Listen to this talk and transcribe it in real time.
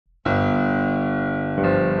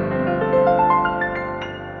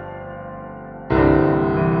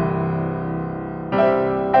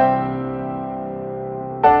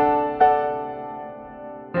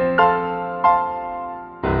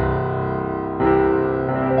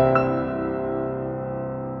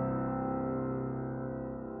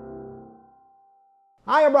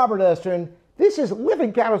I'm Robert Estrin. This is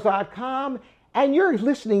LivingPianos.com, and you're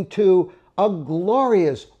listening to a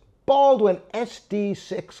glorious Baldwin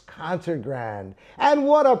SD-6 concert grand. And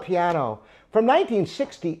what a piano! From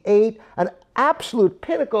 1968, an absolute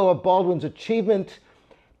pinnacle of Baldwin's achievement.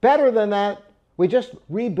 Better than that, we just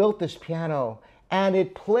rebuilt this piano, and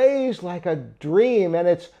it plays like a dream, and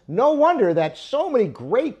it's no wonder that so many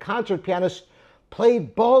great concert pianists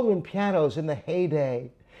played Baldwin pianos in the heyday.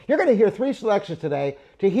 You're going to hear three selections today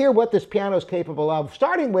to hear what this piano is capable of,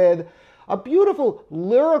 starting with a beautiful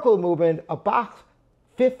lyrical movement of Bach's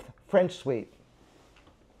Fifth French Suite.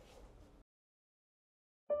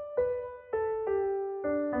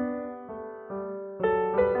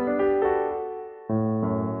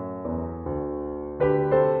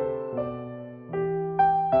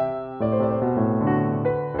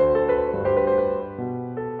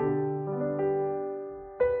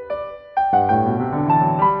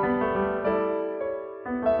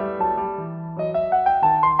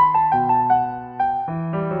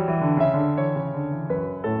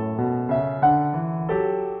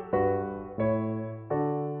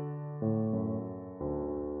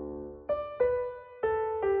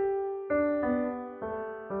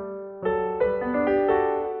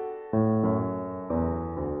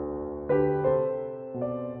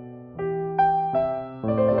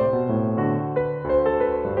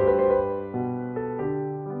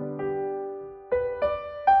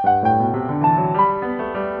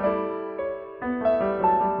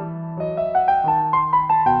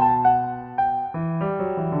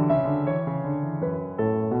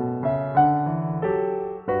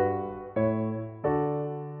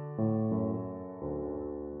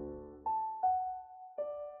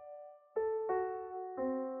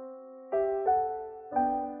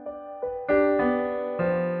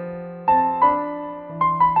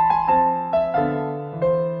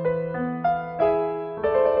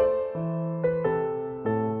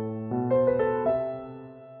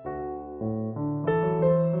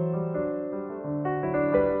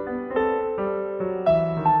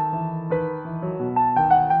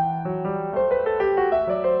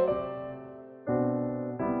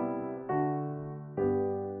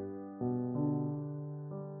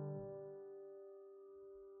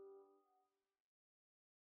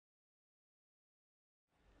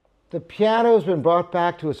 The piano has been brought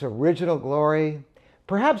back to its original glory,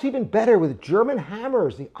 perhaps even better with German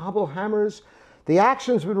hammers, the Abel hammers. The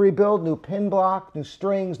action's been rebuilt, new pin block, new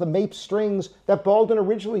strings, the Mapes strings that Baldwin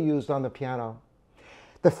originally used on the piano.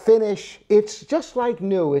 The finish, it's just like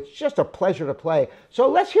new. It's just a pleasure to play. So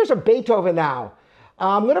let's hear some Beethoven now.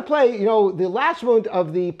 I'm going to play, the last movement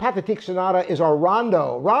of the Pathetique Sonata is a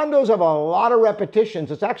rondo. Rondos have a lot of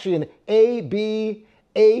repetitions. It's actually an A, B,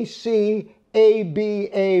 A, C,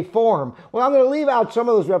 ABA form. Well, I'm going to leave out some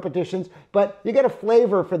of those repetitions, but you get a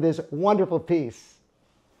flavor for this wonderful piece.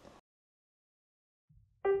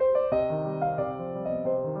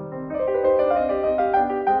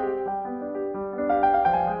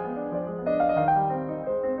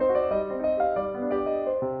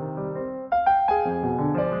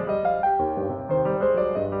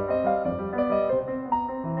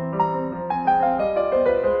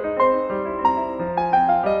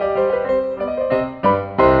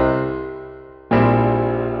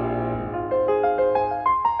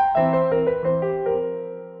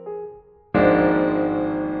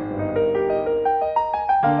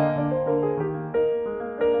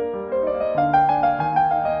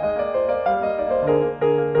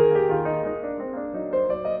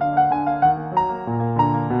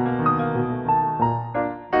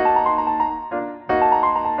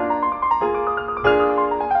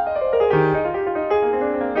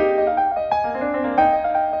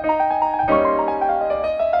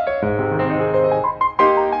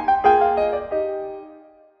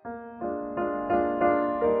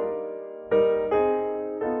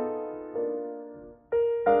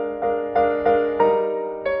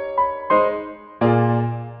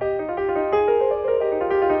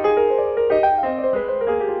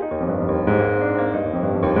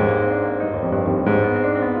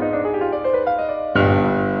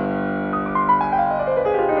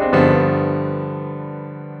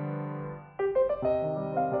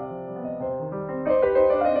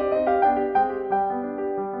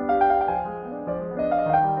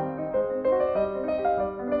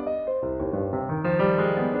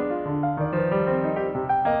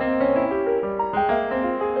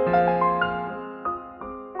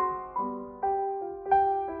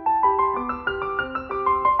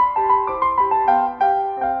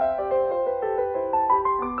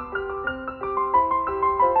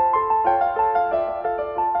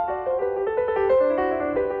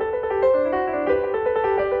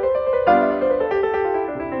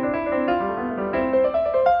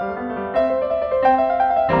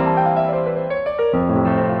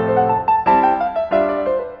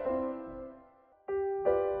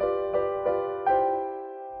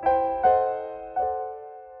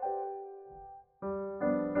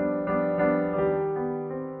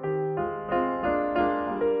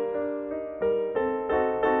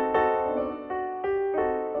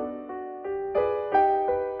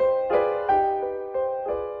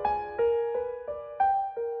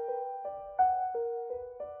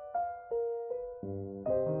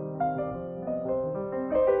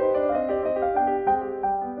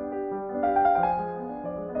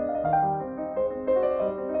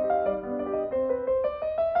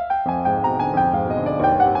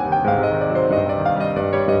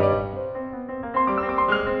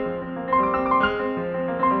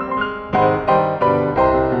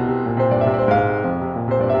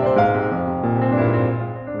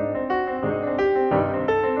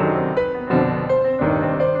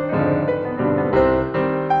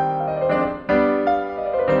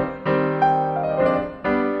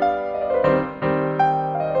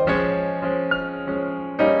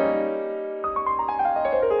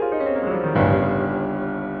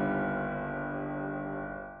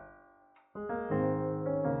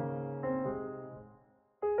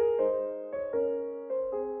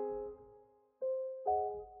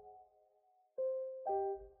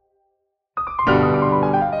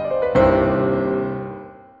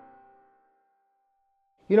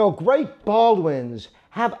 You know, great Baldwins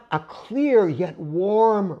have a clear yet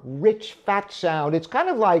warm, rich, fat sound. It's kind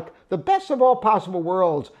of like the best of all possible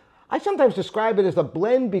worlds. I sometimes describe it as a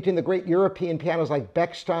blend between the great European pianos like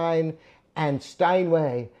Bechstein and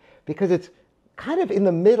Steinway, because it's kind of in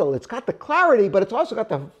the middle. It's got the clarity, but it's also got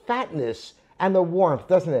the fatness and the warmth,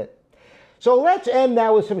 doesn't it? So let's end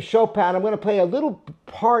now with some Chopin. I'm going to play a little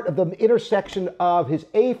part of the intersection of his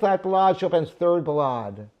A-flat ballade, Chopin's third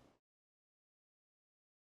ballade.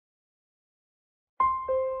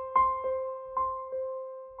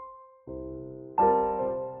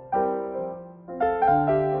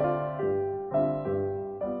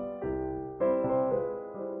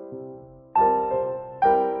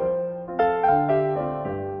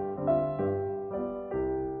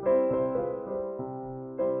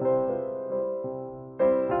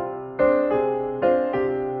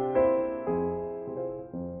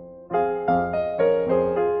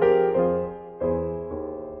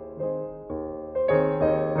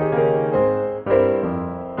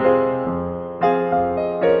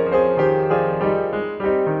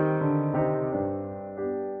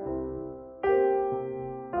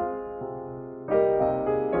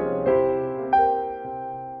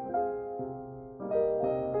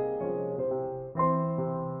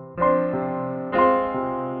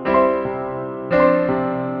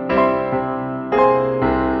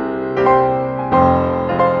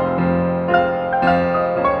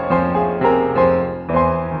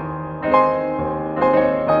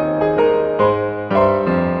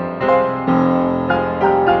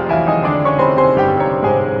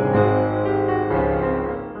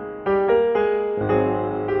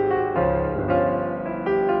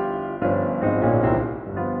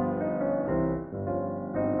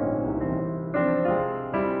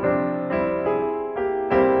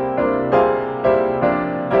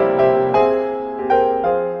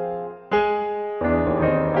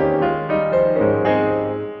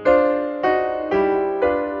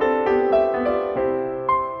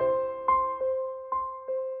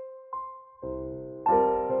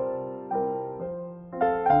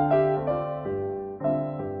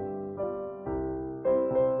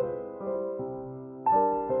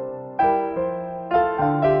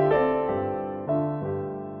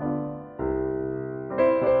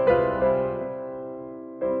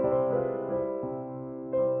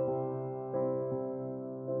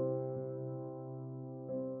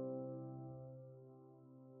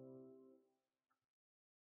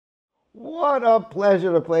 What a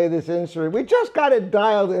pleasure to play this instrument. We just got it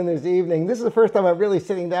dialed in this evening. This is the first time I'm really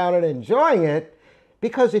sitting down and enjoying it,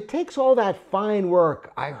 because it takes all that fine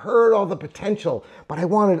work. I heard all the potential, but I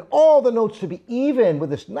wanted all the notes to be even with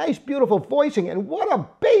this nice, beautiful voicing. And what a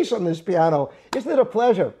bass on this piano. Isn't it a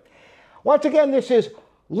pleasure? Once again, this is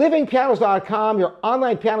LivingPianos.com, your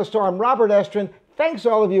online piano store. I'm Robert Estrin. Thanks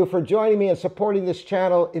all of you for joining me and supporting this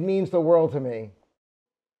channel. It means the world to me.